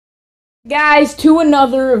Guys, to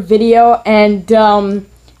another video, and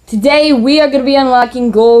today we are going to be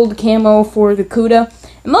unlocking gold camo for the Kuda.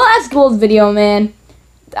 In my last gold video, man,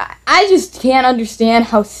 I just can't understand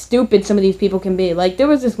how stupid some of these people can be. Like, there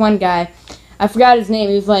was this one guy, I forgot his name,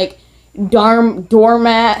 he was like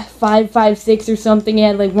Doormat 556 or something. He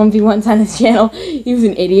had like 1v1s on his channel. He was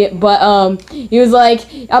an idiot, but he was like,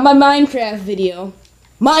 on my Minecraft video,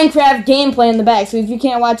 Minecraft gameplay in the back. So if you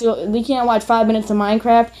can't watch 5 minutes of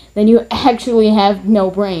Minecraft, then you actually have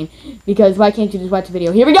no brain. Because why can't you just watch a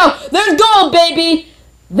video? Here we go. There's gold, baby.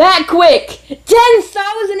 That quick.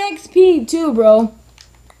 10,000 XP too, bro.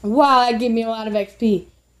 Wow, that gave me a lot of XP.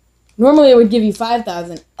 Normally it would give you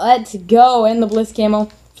 5,000. Let's go. And the bliss camo.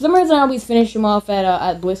 For some reason I always finish them off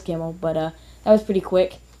at bliss camo, but that was pretty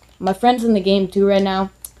quick. My friend's in the game too right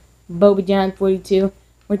now. BobaJohn42.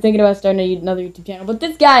 We're thinking about starting another YouTube channel. But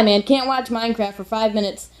this guy, man, can't watch Minecraft for 5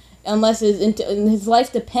 minutes unless his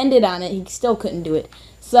life depended on it. He still couldn't do it.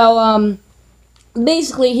 So,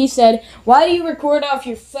 basically, he said, why do you record off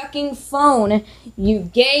your fucking phone, you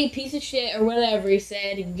gay piece of shit, or whatever he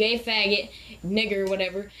said, gay faggot, nigger,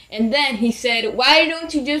 whatever. And then he said, why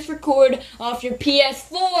don't you just record off your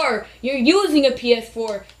PS4? You're using a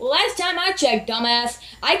PS4. Well, last time I checked, dumbass,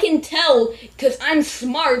 I can tell, because I'm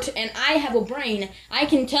smart and I have a brain, I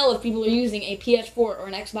can tell if people are using a PS4 or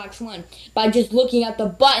an Xbox One by just looking at the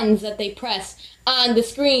buttons that they press on the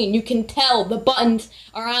screen. You can tell the buttons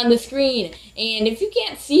are on the screen. And if you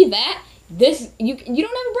can't see that, you don't have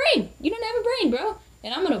a brain. You don't have a brain, bro.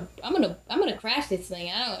 And I'm gonna crash this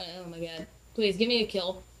thing. Oh my god. Please give me a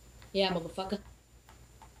kill. Yeah, motherfucker.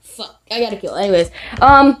 Fuck. I got a kill. Anyways,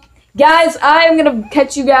 guys, I'm gonna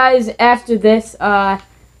catch you guys after this. Yeah,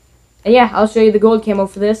 I'll show you the gold camo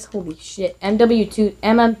for this. Holy shit. MW2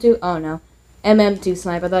 MM2. Oh no. MM2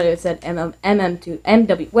 snipe. I thought it said MM2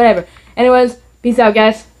 MW. Whatever. Anyways, peace out,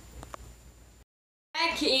 guys.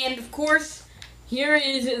 And of course, here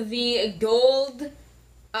is the gold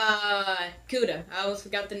Kuda. I almost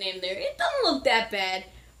forgot the name there. It doesn't look that bad.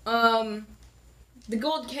 The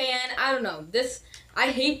gold can, I don't know.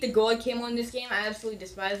 I hate the gold camo in this game. I absolutely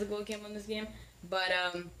despise the gold camo in this game. But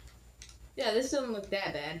yeah, this doesn't look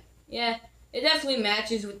that bad. Yeah, it definitely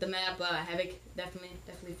matches with the map. Havoc definitely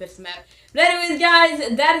fits the map. But anyways,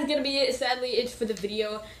 guys, that is gonna be it. Sadly, it's for the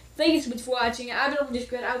video. Thank you so much for watching. I've been over this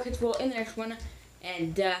I'll catch you all in the next one.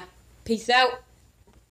 And peace out.